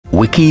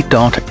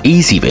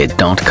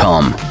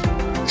wiki.ezvid.com.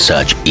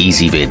 Search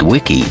Ezvid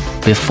Wiki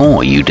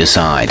before you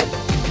decide.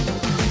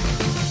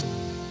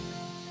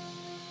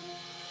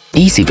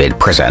 Ezvid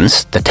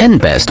presents the 10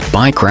 best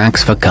bike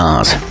racks for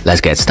cars.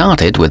 Let's get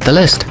started with the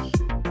list.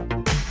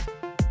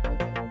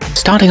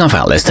 Starting off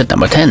our list at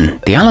number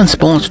 10, the Allen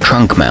Sports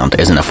Trunk Mount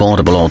is an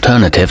affordable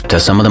alternative to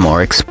some of the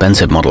more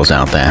expensive models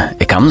out there.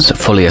 It comes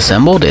fully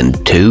assembled in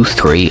 2,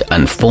 3,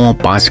 and 4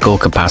 bicycle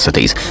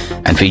capacities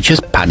and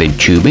features padded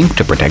tubing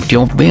to protect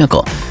your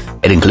vehicle.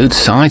 It includes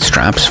side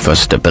straps for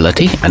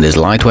stability and is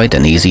lightweight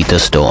and easy to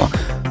store.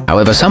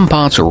 However, some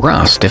parts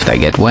rust if they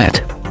get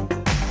wet.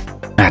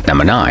 At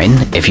number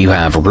 9, if you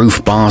have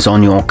roof bars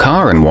on your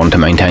car and want to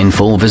maintain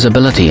full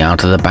visibility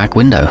out of the back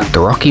window, the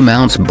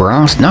Rockymounts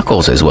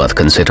Brassknuckles is worth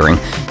considering.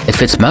 It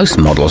fits most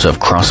models of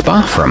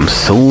crossbar from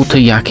Thule to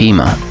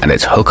Yakima, and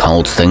its hook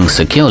holds things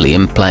securely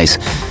in place.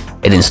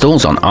 It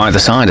installs on either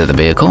side of the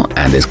vehicle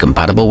and is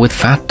compatible with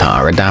fat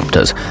tire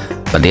adapters,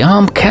 but the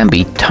arm can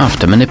be tough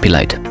to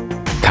manipulate.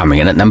 Coming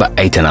in at number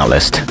 8 on our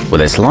list.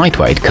 With its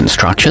lightweight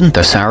construction,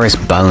 the Saris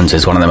Bones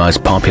is one of the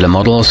most popular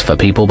models for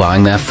people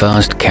buying their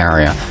first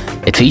carrier.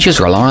 It features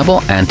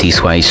reliable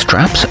anti-sway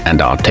straps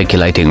and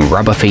articulating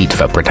rubber feet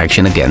for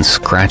protection against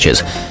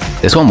scratches.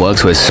 This one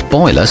works with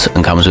spoilers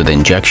and comes with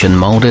injection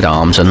molded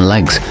arms and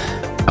legs.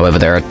 However,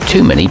 there are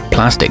too many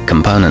plastic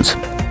components.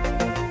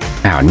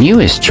 Our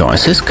newest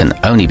choices can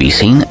only be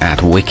seen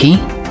at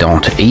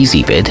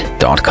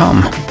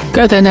wiki.ezvid.com.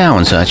 Go there now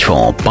and search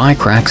for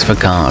bike racks for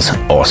cars,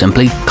 or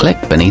simply click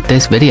beneath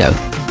this video.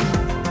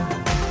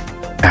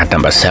 At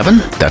number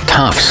 7, the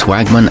tough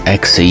Swagman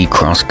XC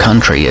Cross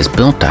Country is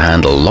built to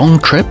handle long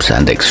trips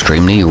and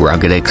extremely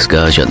rugged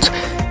excursions.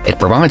 It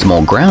provides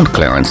more ground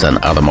clearance than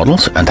other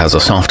models and has a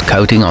soft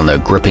coating on the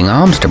gripping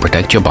arms to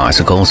protect your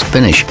bicycle's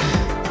finish.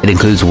 It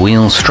includes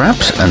wheel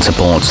straps and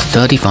supports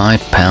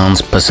 35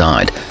 pounds per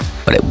side,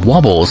 but it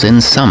wobbles in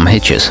some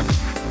hitches.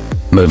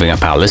 Moving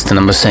up our list to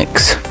number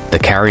 6. The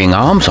carrying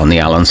arms on the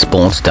Allen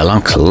Sports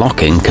Deluxe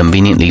locking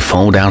conveniently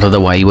fold out of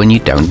the way when you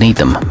don't need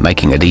them,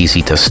 making it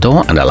easy to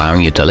store and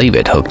allowing you to leave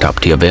it hooked up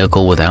to your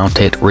vehicle without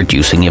it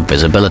reducing your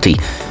visibility.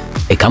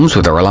 It comes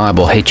with a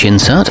reliable hitch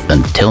insert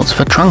and tilts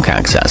for trunk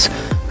access.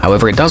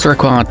 However, it does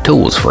require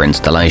tools for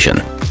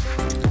installation.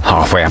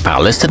 Halfway up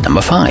our list at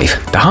number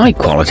 5, the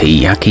high-quality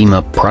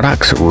Yakima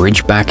Products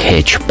Ridgeback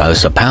Hitch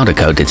boasts a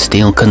powder-coated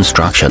steel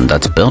construction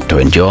that's built to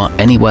endure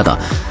any weather.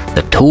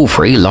 The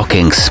tool-free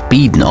locking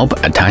speed knob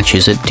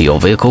attaches it to your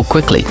vehicle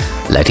quickly,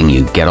 letting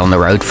you get on the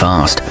road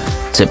fast.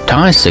 Zip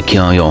ties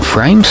secure your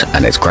frames,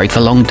 and it's great for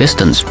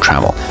long-distance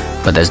travel,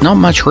 but there's not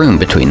much room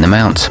between the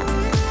mounts.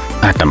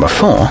 At number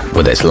 4,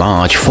 with its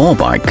large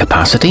 4-bike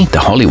capacity, the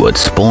Hollywood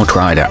Sport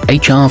Rider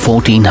HR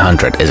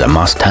 1400 is a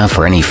must-have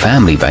for any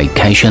family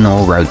vacation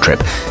or road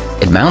trip.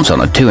 It mounts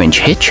on a 2-inch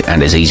hitch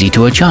and is easy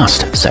to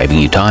adjust, saving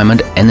you time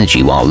and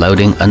energy while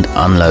loading and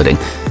unloading.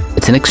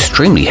 It's an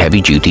extremely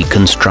heavy-duty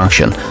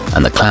construction,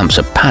 and the clamps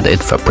are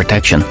padded for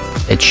protection.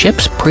 It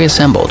ships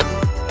pre-assembled.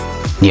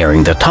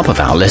 Nearing the top of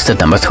our list at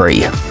number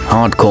 3,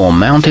 hardcore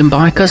mountain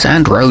bikers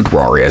and road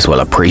warriors will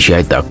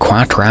appreciate the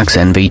Quatrax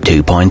NV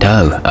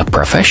 2.0, a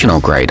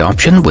professional-grade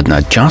option with an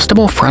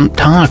adjustable front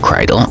tire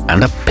cradle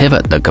and a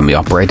pivot that can be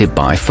operated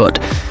by foot.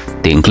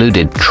 The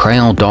included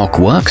Trail Dock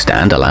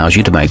workstand allows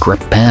you to make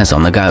repairs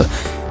on the go.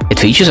 It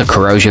features a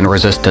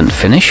corrosion-resistant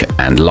finish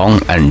and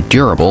long and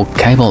durable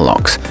cable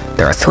locks.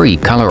 There are 3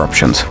 color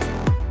options.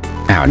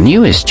 Our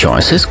newest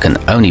choices can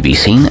only be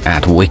seen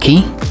at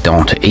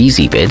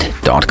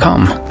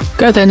wiki.ezvid.com.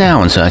 Go there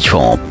now and search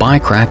for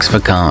bike racks for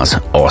cars,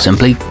 or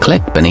simply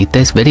click beneath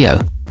this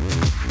video.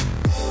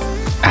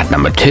 At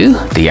number 2,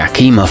 the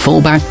Yakima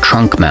fullback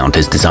trunk mount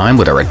is designed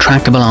with a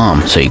retractable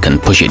arm, so you can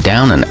push it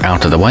down and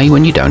out of the way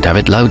when you don't have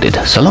it loaded,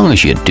 so long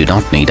as you do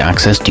not need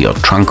access to your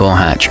trunk or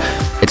hatch.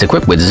 It's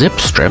equipped with zip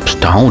strips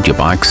to hold your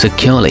bike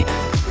securely.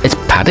 It's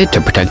padded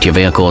to protect your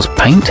vehicle's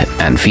paint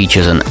and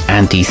features an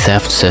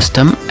anti-theft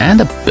system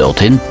and a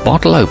built-in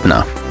bottle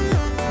opener.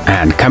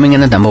 And coming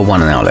in at number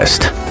 1 on our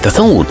list, the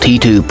Thule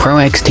T2 Pro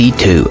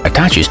XT2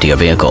 attaches to your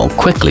vehicle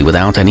quickly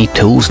without any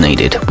tools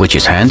needed, which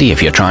is handy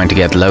if you're trying to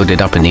get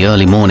loaded up in the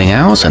early morning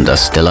hours and are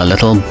still a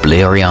little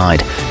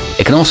bleary-eyed.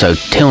 It can also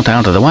tilt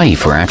out of the way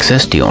for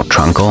access to your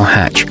trunk or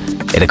hatch.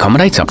 It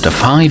accommodates up to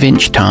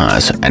 5-inch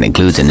tires and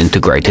includes an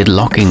integrated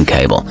locking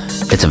cable.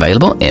 It's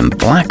available in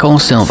black or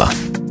silver.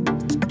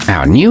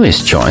 Our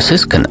newest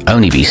choices can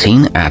only be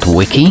seen at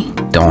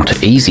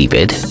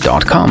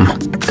wiki.ezvid.com.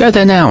 Go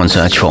there now and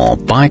search for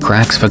bike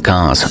racks for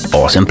cars,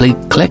 or simply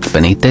click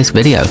beneath this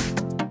video.